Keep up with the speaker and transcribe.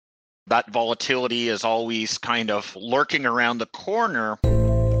that volatility is always kind of lurking around the corner.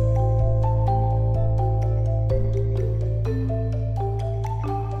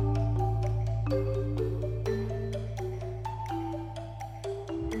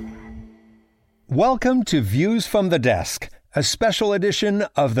 Welcome to Views from the Desk, a special edition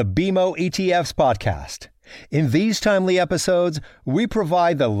of the BMO ETFs podcast. In these timely episodes, we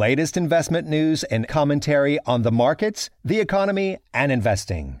provide the latest investment news and commentary on the markets, the economy, and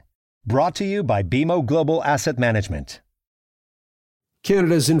investing. Brought to you by BMO Global Asset Management.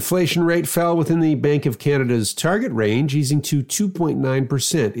 Canada's inflation rate fell within the Bank of Canada's target range, easing to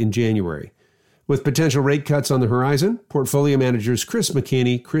 2.9% in January. With potential rate cuts on the horizon, portfolio managers Chris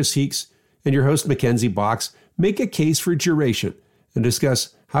McKinney, Chris Heeks, and your host Mackenzie BoC make a case for duration and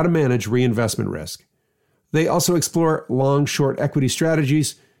discuss how to manage reinvestment risk. They also explore long-short equity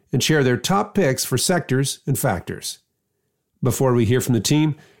strategies and share their top picks for sectors and factors. Before we hear from the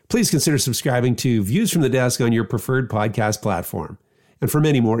team, please consider subscribing to Views from the Desk on your preferred podcast platform. And for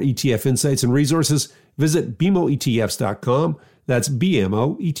many more ETF insights and resources, visit bmoetfs.com. That's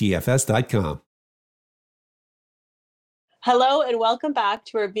bmoetfs.com. Hello and welcome back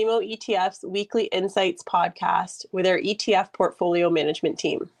to our BMO ETFs Weekly Insights podcast with our ETF portfolio management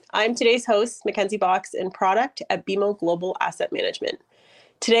team. I'm today's host, Mackenzie BoC, in product at BMO Global Asset Management.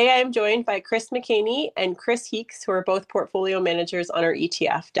 Today I am joined by Chris McKinney and Chris Heeks, who are both portfolio managers on our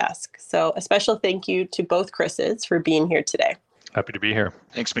ETF desk. So a special thank you to both Chris's for being here today. Happy to be here.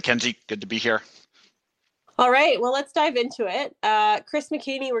 Thanks, Mackenzie. Good to be here. All right, well, let's dive into it. Chris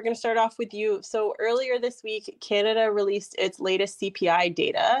McKinney, we're going to start off with you. So earlier this week, Canada released its latest CPI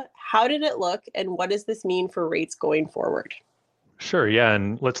data. How did it look, and what does this mean for rates going forward? Sure, yeah,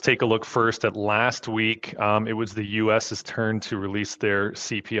 and let's take a look first at last week. It was the U.S.'s turn to release their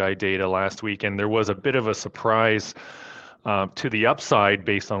CPI data last week, and there was a bit of a surprise to the upside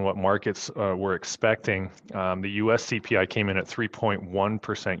based on what markets were expecting. The U.S. CPI came in at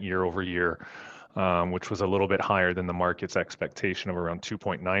 3.1% year over year. Which was a little bit higher than the market's expectation of around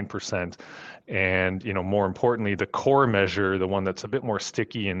 2.9%. And, more importantly, the core measure, the one that's a bit more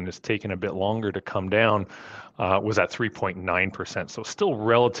sticky and is taking a bit longer to come down, was at 3.9%. So still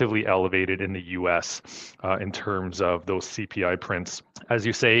relatively elevated in the US in terms of those CPI prints. As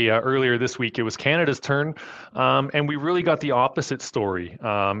you say, earlier this week, it was Canada's turn. And we really got the opposite story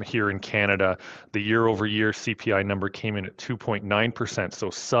here in Canada. The year over year CPI number came in at 2.9%, so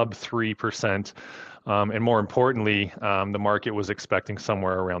sub 3%. And more importantly, the market was expecting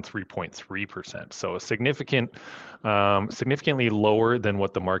somewhere around 3.3%. So a significantly lower than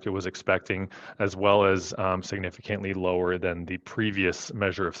what the market was expecting, as well as significantly lower than the previous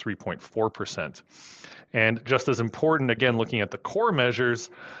measure of 3.4%. And just as important, again, looking at the core measures,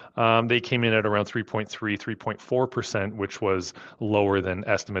 they came in at around 3.3, 3.4%, which was lower than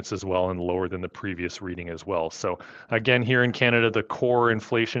estimates as well and lower than the previous reading as well. So again, here in Canada, the core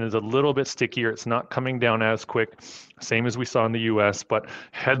inflation is a little bit stickier. It's not coming down as quick, same as we saw in the US, but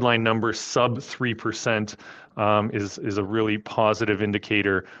headline numbers sub 3% is a really positive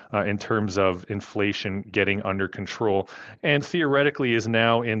indicator in terms of inflation getting under control, and theoretically is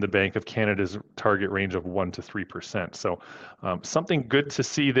now in the Bank of Canada's target range of 1 to 3%. So something good to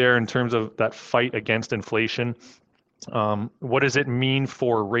see there in terms of that fight against inflation. What does it mean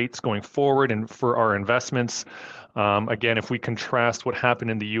for rates going forward and for our investments? Again, if we contrast what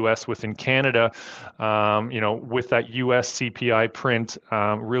happened in the U.S. within Canada, with that U.S. CPI print,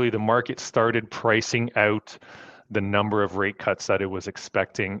 really the market started pricing out the number of rate cuts that it was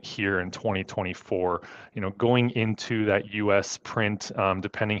expecting here in 2024. Going into that U.S. print,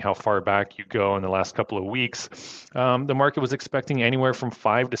 depending how far back you go in the last couple of weeks, the market was expecting anywhere from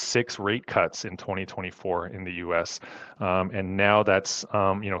 5 to 6 rate cuts in 2024 in the U.S. And now that's,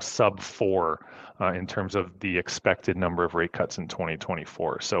 sub 4. In terms of the expected number of rate cuts in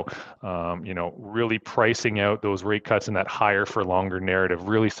 2024. So, really pricing out those rate cuts and that higher for longer narrative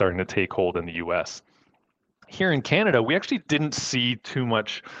really starting to take hold in the US. Here in Canada, we actually didn't see too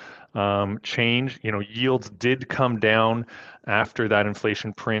much change. Yields did come down after that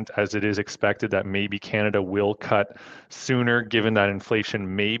inflation print, as it is expected that maybe Canada will cut sooner, given that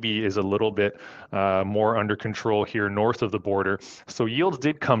inflation maybe is a little bit more under control here north of the border. So yields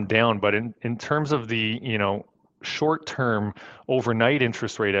did come down, but in terms of the, short-term overnight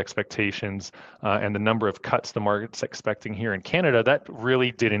interest rate expectations and the number of cuts the market's expecting here in Canada, that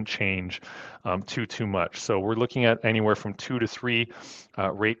really didn't change too much. So we're looking at anywhere from 2 to 3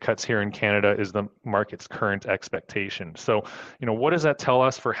 rate cuts here in Canada is the market's current expectation. So, what does that tell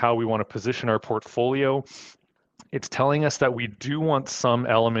us for how we want to position our portfolio? It's telling us that we do want some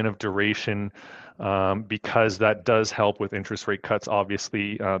element of duration because that does help with interest rate cuts.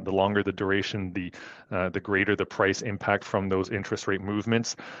 Obviously, the longer the duration, the greater the price impact from those interest rate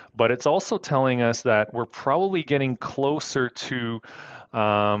movements. But it's also telling us that we're probably getting closer to,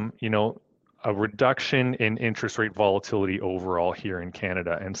 a reduction in interest rate volatility overall here in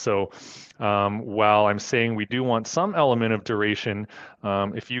Canada. And so while I'm saying we do want some element of duration,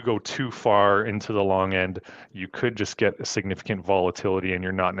 if you go too far into the long end, you could just get a significant volatility and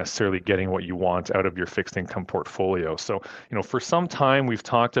you're not necessarily getting what you want out of your fixed income portfolio. So, for some time we've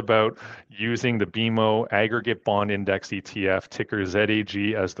talked about using the BMO Aggregate Bond Index ETF, ticker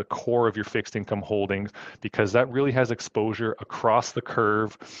ZAG, as the core of your fixed income holdings, because that really has exposure across the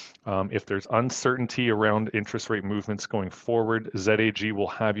curve. If there's uncertainty around interest rate movements going forward, ZAG will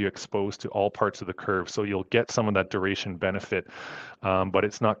have you exposed to all parts of the curve. So you'll get some of that duration benefit, but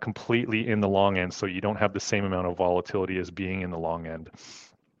it's not completely in the long end. So you don't have the same amount of volatility as being in the long end.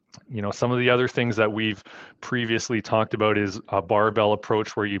 Some of the other things that we've previously talked about is a barbell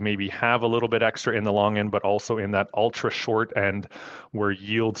approach where you maybe have a little bit extra in the long end, but also in that ultra short end where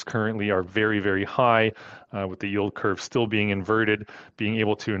yields currently are very, very high, with the yield curve still being inverted, being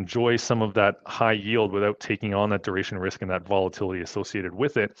able to enjoy some of that high yield without taking on that duration risk and that volatility associated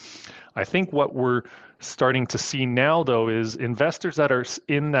with it. I think what we're starting to see now, though, is investors that are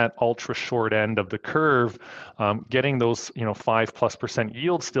in that ultra short end of the curve, getting those 5+%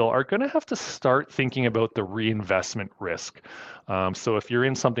 yields still, are going to have to start thinking about the reinvestment risk. So if you're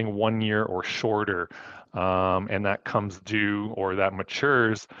in something 1 year or shorter, and that comes due or that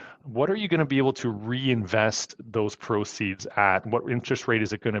matures, what are you going to be able to reinvest those proceeds at? What interest rate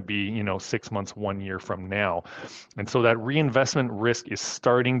is it going to be, 6 months, 1 year from now? And so that reinvestment risk is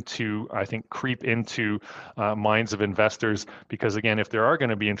starting to, I think, creep into minds of investors, because again, if there are going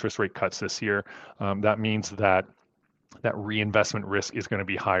to be interest rate cuts this year, that means that reinvestment risk is going to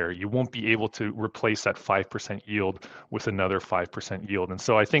be higher. You won't be able to replace that 5% yield with another 5% yield. And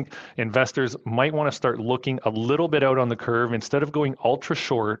so I think investors might want to start looking a little bit out on the curve. Instead of going ultra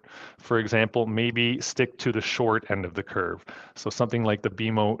short, for example, maybe stick to the short end of the curve. So something like the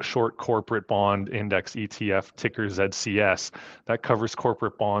BMO Short Corporate Bond Index ETF, ticker ZCS, that covers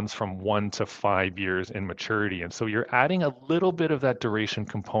corporate bonds from 1 to 5 years in maturity. And so you're adding a little bit of that duration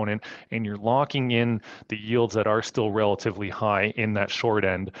component, and you're locking in the yields that are still relatively high in that short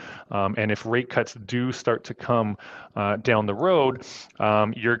end. And if rate cuts do start to come down the road,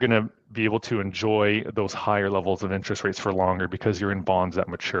 you're going to be able to enjoy those higher levels of interest rates for longer, because you're in bonds that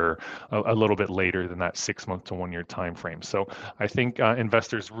mature a little bit later than that 6 month to 1 year time frame. So I think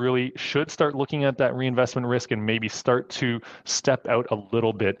investors really should start looking at that reinvestment risk and maybe start to step out a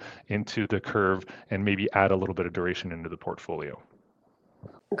little bit into the curve and maybe add a little bit of duration into the portfolio.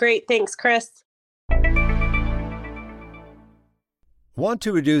 Great. Thanks, Chris. Want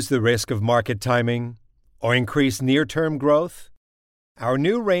to reduce the risk of market timing or increase near-term growth? Our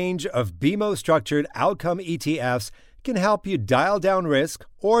new range of BMO structured outcome ETFs can help you dial down risk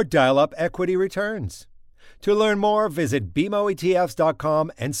or dial up equity returns. To learn more, visit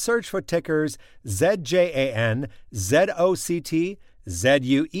BMOETFs.com and search for tickers ZJAN, ZOCT,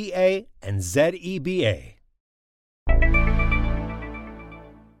 ZUEA, and ZEBA.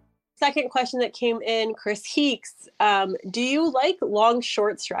 Second question that came in, Chris Heeks. Do you like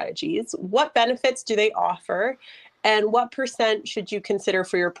long-short strategies? What benefits do they offer? And what % should you consider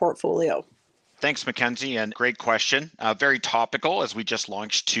for your portfolio? Thanks, Mackenzie, and great question. Very topical, as we just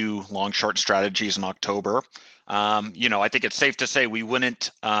launched 2 long-short strategies in October. I think it's safe to say we wouldn't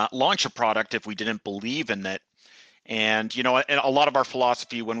launch a product if we didn't believe in it. And, a lot of our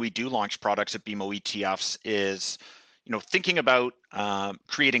philosophy when we do launch products at BMO ETFs is, thinking about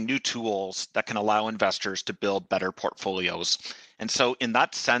creating new tools that can allow investors to build better portfolios. And so in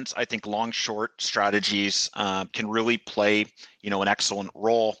that sense, I think long-short strategies can really play, an excellent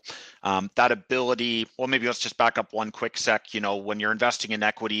role. That ability, well, maybe let's just back up one quick sec. When you're investing in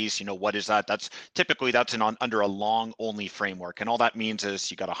equities, what is that? That's under a long-only framework. And all that means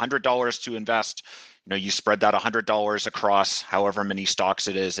is you got $100 to invest. You spread that $100 across however many stocks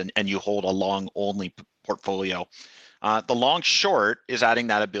it is, and you hold a long-only portfolio. The long short is adding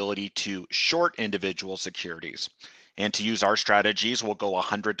that ability to short individual securities. And to use our strategies, we'll go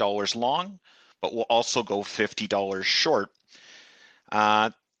 $100 long, but we'll also go $50 short.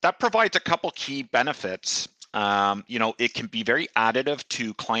 That provides a couple key benefits. It can be very additive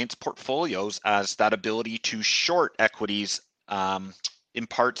to clients' portfolios, as that ability to short equities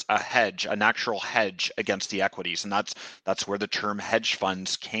imparts a natural hedge against the equities. And that's where the term hedge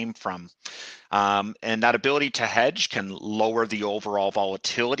funds came from. And that ability to hedge can lower the overall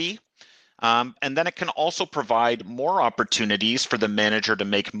volatility And then it can also provide more opportunities for the manager to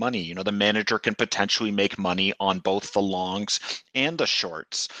make money. The manager can potentially make money on both the longs and the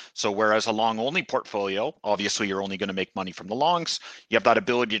shorts. So whereas a long only portfolio, obviously you're only going to make money from the longs, you have that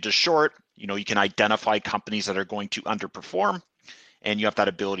ability to short. You can identify companies that are going to underperform, and you have that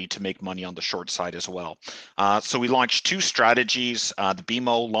ability to make money on the short side as well. So we launched two strategies, the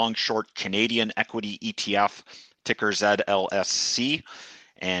BMO Long Short Canadian Equity ETF, ticker ZLSC,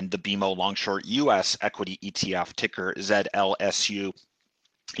 and the BMO Long Short US Equity ETF, ticker ZLSU.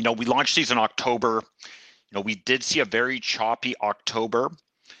 We launched these in October. We did see a very choppy October.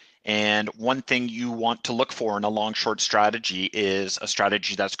 And one thing you want to look for in a long short strategy is a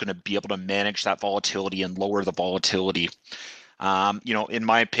strategy that's going to be able to manage that volatility and lower the volatility. In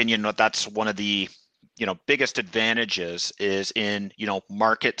my opinion, that's one of the biggest advantages is in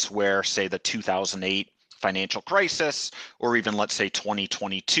markets where, say, the 2008 financial crisis, or even let's say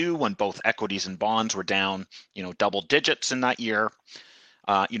 2022, when both equities and bonds were down double digits in that year.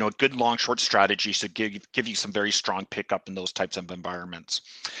 A good long short strategy should give you some very strong pickup in those types of environments.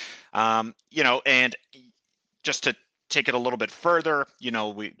 And just to take it a little bit further,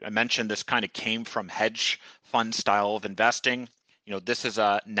 I mentioned this kind of came from hedge fund style of investing. This is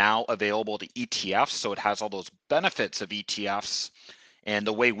now available to ETFs, so it has all those benefits of ETFs. And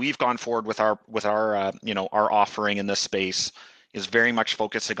the way we've gone forward with our our offering in this space is very much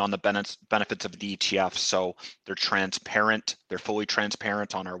focusing on the benefits of the ETF. So they're transparent, they're fully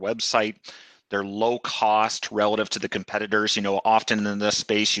transparent on our website. They're low cost relative to the competitors. Often in this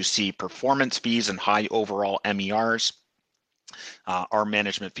space, you see performance fees and high overall MERs. Our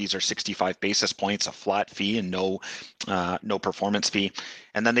management fees are 65 basis points, a flat fee, and no performance fee.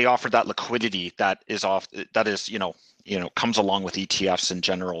 And then they offer that liquidity that is comes along with ETFs in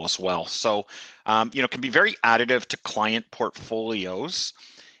general as well. So can be very additive to client portfolios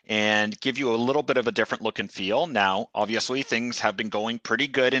and give you a little bit of a different look and feel. Now, obviously, things have been going pretty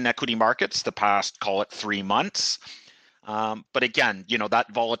good in equity markets the past, call it 3 months. But again,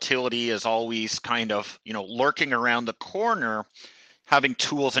 that volatility is always kind of, lurking around the corner. Having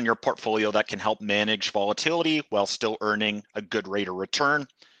tools in your portfolio that can help manage volatility while still earning a good rate of return,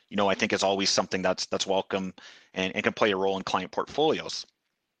 I think is always something that's welcome and can play a role in client portfolios.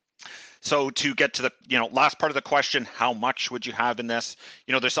 So to get to the last part of the question, how much would you have in this?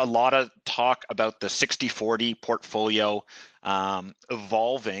 There's a lot of talk about the 60-40 portfolio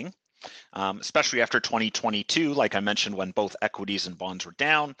evolving, especially after 2022, like I mentioned, when both equities and bonds were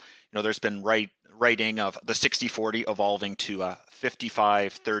down. There's been writing of the 60-40 evolving to a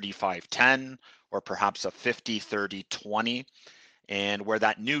 55-35-10, or perhaps a 50-30-20. And where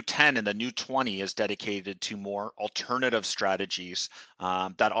that new 10 and the new 20 is dedicated to more alternative strategies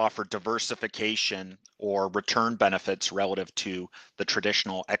that offer diversification or return benefits relative to the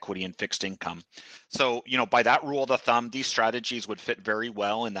traditional equity and fixed income. So, by that rule of the thumb, these strategies would fit very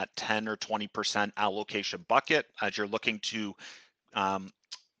well in that 10 or 20% allocation bucket as you're looking to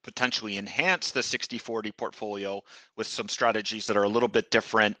potentially enhance the 60-40 portfolio with some strategies that are a little bit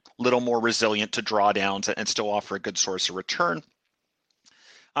different, a little more resilient to drawdowns, and still offer a good source of return.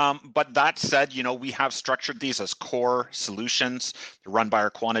 But that said, we have structured these as core solutions. They're run by our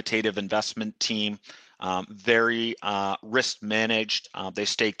quantitative investment team, very risk managed. They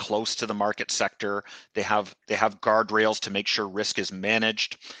stay close to the market sector. They have guardrails to make sure risk is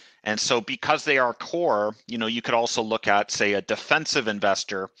managed. And so because they are core, you could also look at, say, a defensive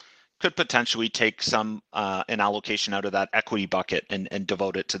investor could potentially take an allocation out of that equity bucket and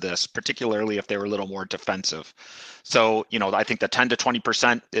devote it to this, particularly if they were a little more defensive. So, I think the 10 to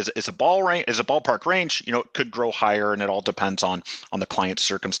 20% is a ballpark range. It could grow higher, and it all depends on the client's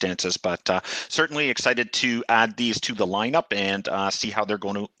circumstances. But certainly excited to add these to the lineup and see how they're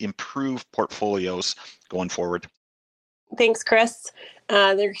going to improve portfolios going forward. Thanks, Chris.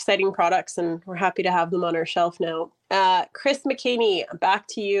 They're exciting products, and we're happy to have them on our shelf now. Chris McKinney, back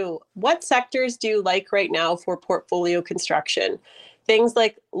to you. What sectors do you like right now for portfolio construction? Things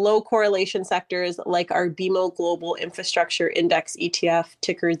like low correlation sectors like our BMO Global Infrastructure Index ETF,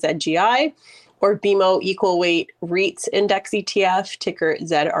 ticker ZGI, or BMO Equal Weight REITs Index ETF, ticker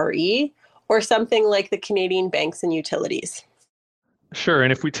ZRE, or something like the Canadian banks and utilities? Sure.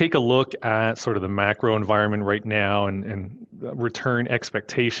 And if we take a look at sort of the macro environment right now and return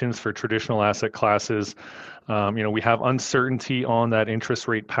expectations for traditional asset classes, we have uncertainty on that interest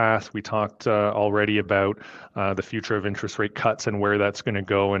rate path. We talked already about the future of interest rate cuts and where that's going to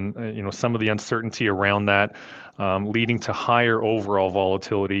go. And, some of the uncertainty around that leading to higher overall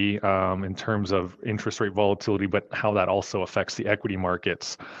volatility in terms of interest rate volatility, but how that also affects the equity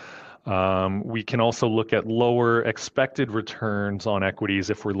markets. We can also look at lower expected returns on equities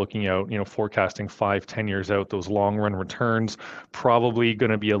if we're looking out, forecasting 5-10 years out. Those long run returns probably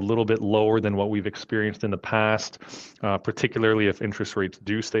going to be a little bit lower than what we've experienced in the past, particularly if interest rates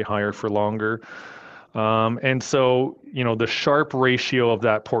do stay higher for longer. And so, the Sharpe ratio of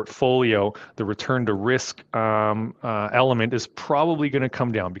that portfolio, the return to risk element is probably going to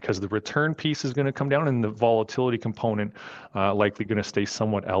come down because the return piece is going to come down and the volatility component likely going to stay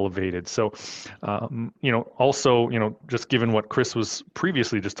somewhat elevated. So, also, just given what Chris was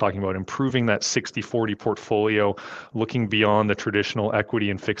previously just talking about, improving that 60-40 portfolio, looking beyond the traditional equity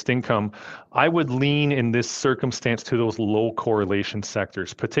and fixed income, I would lean in this circumstance to those low correlation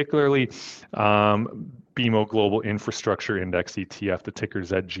sectors, particularly BMO Global Infrastructure Index ETF, the ticker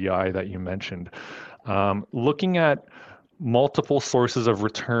ZGI that you mentioned. Looking at multiple sources of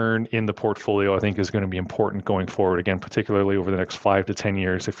return in the portfolio, I think, is going to be important going forward. Again, particularly over the next 5 to 10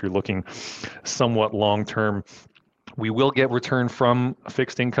 years, if you're looking somewhat long term. We will get return from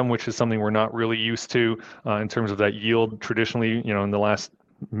fixed income, which is something we're not really used to in terms of that yield traditionally, in the last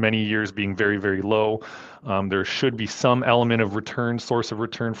many years being very, very low. There should be some element of source of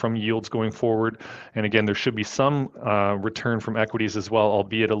return from yields going forward. And again, there should be some return from equities as well,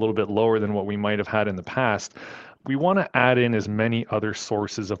 albeit a little bit lower than what we might have had in the past. We want to add in as many other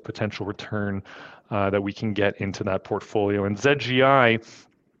sources of potential return that we can get into that portfolio. And ZGI,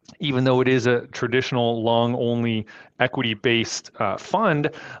 even though it is a traditional long-only equity-based fund,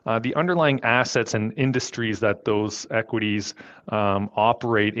 the underlying assets and industries that those equities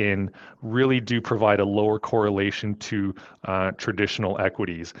operate in really do provide a lower correlation to traditional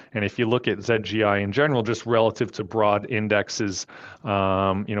equities. And if you look at ZGI in general, just relative to broad indexes,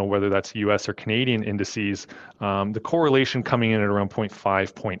 whether that's US or Canadian indices, the correlation coming in at around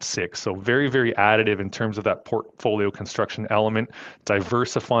 0.5, 0.6. So very, very additive in terms of that portfolio construction element,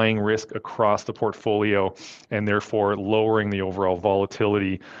 diversifying risk across the portfolio, and therefore lowering the overall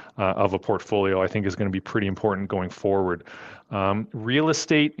volatility of a portfolio, I think is going to be pretty important going forward. Real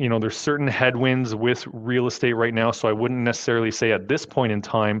estate, there's certain headwinds with real estate right now, so I wouldn't necessarily say at this point in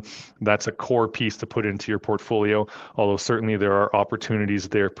time that's a core piece to put into your portfolio, although certainly there are opportunities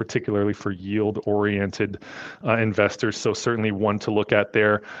there, particularly for yield-oriented investors, so certainly one to look at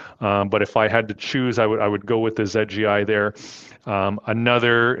there. But if I had to choose, I would go with the ZGI there.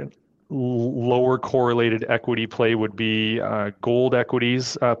 Another lower correlated equity play would be gold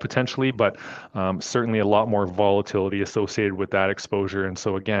equities potentially, but certainly a lot more volatility associated with that exposure. And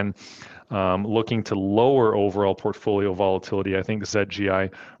so again, looking to lower overall portfolio volatility, I think ZGI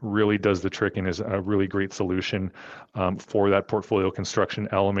really does the trick and is a really great solution for that portfolio construction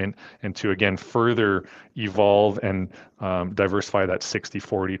element and to, again, further evolve and diversify that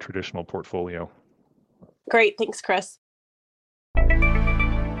 60-40 traditional portfolio. Great. Thanks, Chris.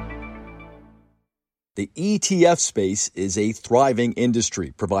 The ETF space is a thriving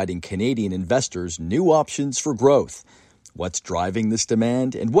industry, providing Canadian investors new options for growth. What's driving this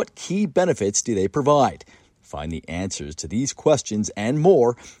demand, and what key benefits do they provide? Find the answers to these questions and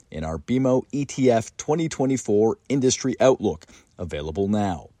more in our BMO ETF 2024 Industry Outlook, available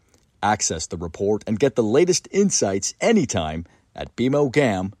now. Access the report and get the latest insights anytime at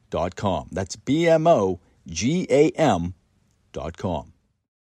bmogam.com. That's BMOGAM.com.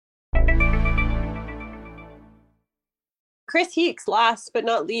 Chris Heeks, last but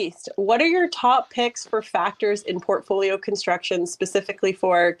not least, what are your top picks for factors in portfolio construction, specifically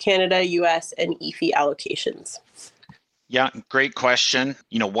for Canada, US, and EFI allocations? Yeah, great question.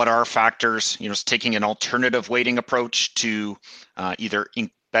 What are factors? It's taking an alternative weighting approach to either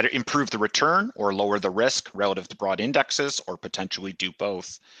better improve the return or lower the risk relative to broad indexes, or potentially do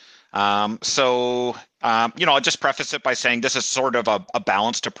both. I'll just preface it by saying this is sort of a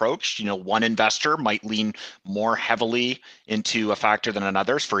balanced approach. One investor might lean more heavily into a factor than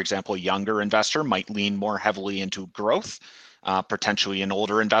another's. For example, a younger investor might lean more heavily into growth. Potentially an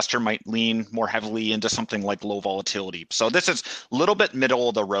older investor might lean more heavily into something like low volatility. So this is a little bit middle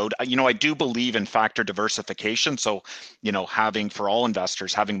of the road. I do believe in factor diversification. So, having for all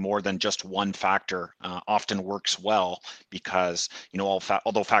investors, having more than just one factor often works well because,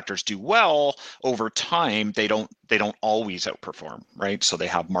 although factors do well over time, they don't always outperform, right? So they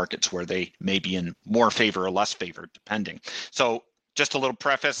have markets where they may be in more favor or less favor, depending. So just a little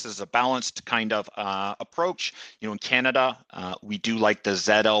preface is a balanced kind of approach. In Canada, we do like the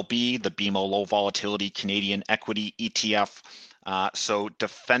ZLB, the BMO Low Volatility Canadian Equity ETF. So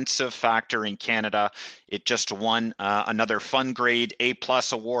defensive factor in Canada, it just won another fund grade A+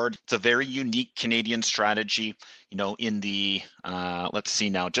 award. It's a very unique Canadian strategy. In the, let's see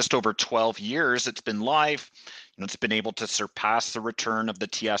now, just over 12 years it's been live. and it's been able to surpass the return of the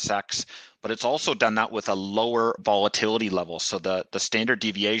TSX, but it's also done that with a lower volatility level. So the standard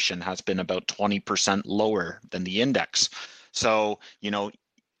deviation has been about 20% lower than the index. So,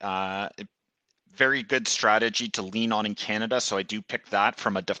 very good strategy to lean on in Canada. So I do pick that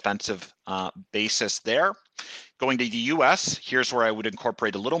from a defensive basis there. Going to the US, here's where I would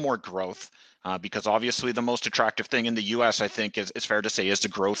incorporate a little more growth. Because obviously the most attractive thing in the US, I think, is fair to say, is the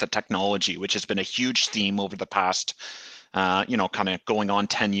growth of technology, which has been a huge theme over the past, kind of going on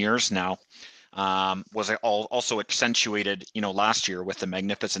 10 years now. Was also accentuated, last year with the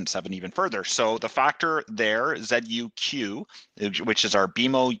Magnificent Seven even further. So the factor there, ZUQ, which is our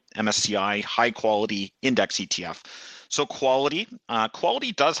BMO MSCI High Quality Index ETF. So quality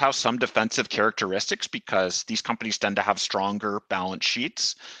does have some defensive characteristics because these companies tend to have stronger balance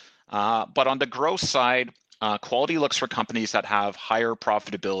sheets. But on the growth side, quality looks for companies that have higher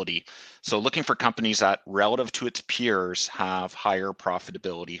profitability. So looking for companies that relative to its peers have higher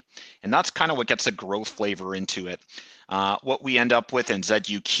profitability. And that's kind of what gets a growth flavor into it. What we end up with in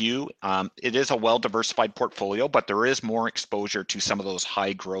ZUQ, it is a well-diversified portfolio, but there is more exposure to some of those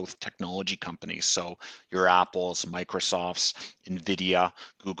high growth technology companies. So your Apples, Microsofts, NVIDIA,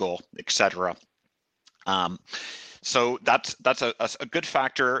 Google, etc. So that's a good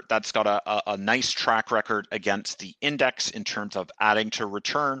factor. That's got a nice track record against the index in terms of adding to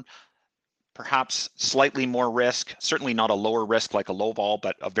return. Perhaps slightly more risk, certainly not a lower risk like a low vol,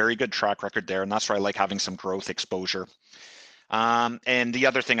 but a very good track record there. And that's where I like having some growth exposure. And the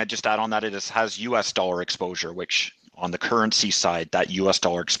other thing I just add on that, has US dollar exposure, which on the currency side, that US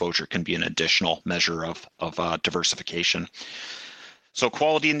dollar exposure can be an additional measure of diversification. So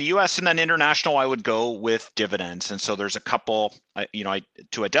quality in the US, and then international, I would go with dividends. And so there's a couple,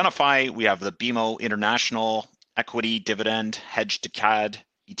 to identify, we have the BMO International Equity Dividend Hedged to CAD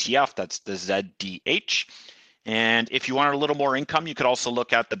ETF, that's the ZDH. And if you wanted a little more income, you could also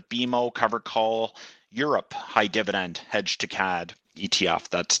look at the BMO Covered Call Europe High Dividend Hedged to CAD ETF,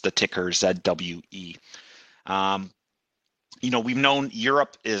 that's the ticker ZWE. We've known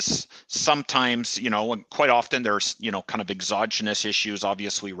Europe is sometimes, quite often there's, kind of exogenous issues.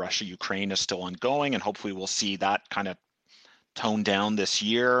 Obviously, Russia, Ukraine is still ongoing, and hopefully we'll see that kind of tone down this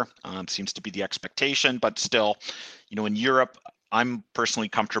year. Seems to be the expectation, but still, in Europe, I'm personally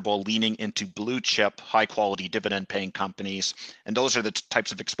comfortable leaning into blue chip, high quality dividend paying companies. And those are the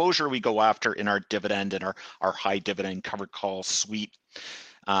types of exposure we go after in our dividend and our high dividend covered call suite.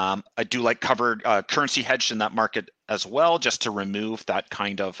 I do like covered currency hedged in that market as well, just to remove that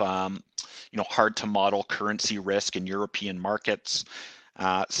kind of hard to model currency risk in European markets.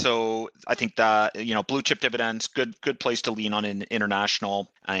 So I think that blue chip dividends, good place to lean on in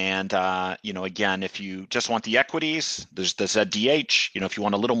international. And again, if you just want the equities, there's the ZDH. If you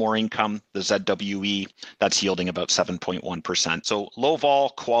want a little more income, the ZWE, that's yielding about 7.1%. So low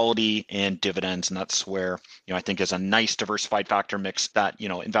vol, quality, and dividends, and that's where I think is a nice diversified factor mix that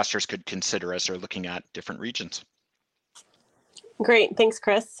investors could consider as they're looking at different regions. Great, thanks,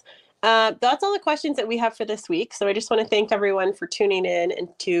 Chris. That's all the questions that we have for this week. So I just want to thank everyone for tuning in and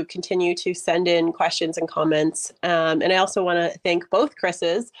to continue to send in questions and comments. And I also want to thank both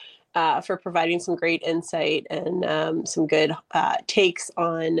Chris's for providing some great insight and some good takes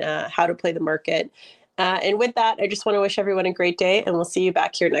on how to play the market. And with that, I just want to wish everyone a great day, and we'll see you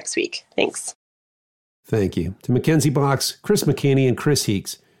back here next week. Thanks. Thank you to Mackenzie Box, Chris McKinney, and Chris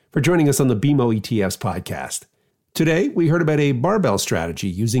Heeks for joining us on the BMO ETFs podcast. Today, we heard about a barbell strategy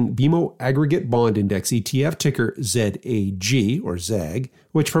using BMO Aggregate Bond Index ETF, ticker ZAG, or ZAG,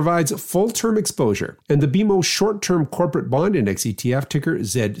 which provides full-term exposure, and the BMO Short-Term Corporate Bond Index ETF, ticker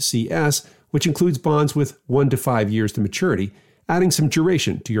ZCS, which includes bonds with 1 to 5 years to maturity, adding some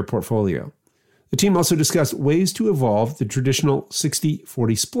duration to your portfolio. The team also discussed ways to evolve the traditional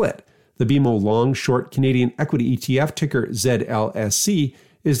 60-40 split. The BMO Long-Short Canadian Equity ETF, ticker ZLSC,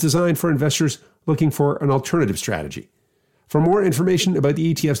 is designed for investors looking for an alternative strategy. For more information about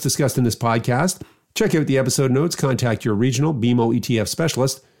the ETFs discussed in this podcast, check out the episode notes, contact your regional BMO ETF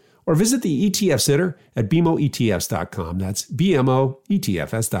specialist, or visit the ETF Sitter at bmoetfs.com. That's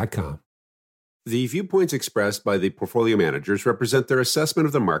bmoetfs.com. The viewpoints expressed by the portfolio managers represent their assessment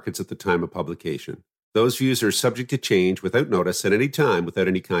of the markets at the time of publication. Those views are subject to change without notice at any time without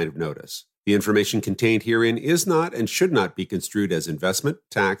any kind of notice. The information contained herein is not and should not be construed as investment,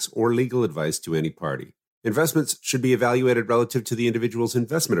 tax, or legal advice to any party. Investments should be evaluated relative to the individual's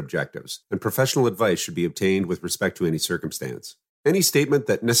investment objectives, and professional advice should be obtained with respect to any circumstance. Any statement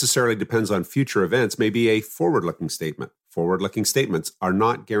that necessarily depends on future events may be a forward-looking statement. Forward-looking statements are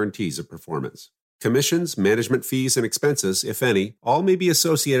not guarantees of performance. Commissions, management fees, and expenses, if any, all may be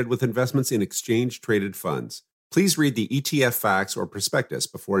associated with investments in exchange-traded funds. Please read the ETF facts or prospectus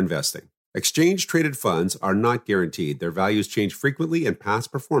before investing. Exchange-traded funds are not guaranteed. Their values change frequently and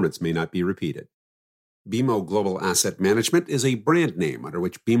past performance may not be repeated. BMO Global Asset Management is a brand name under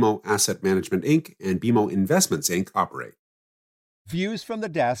which BMO Asset Management Inc. and BMO Investments Inc. operate. Views from the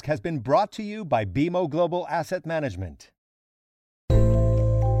Desk has been brought to you by BMO Global Asset Management.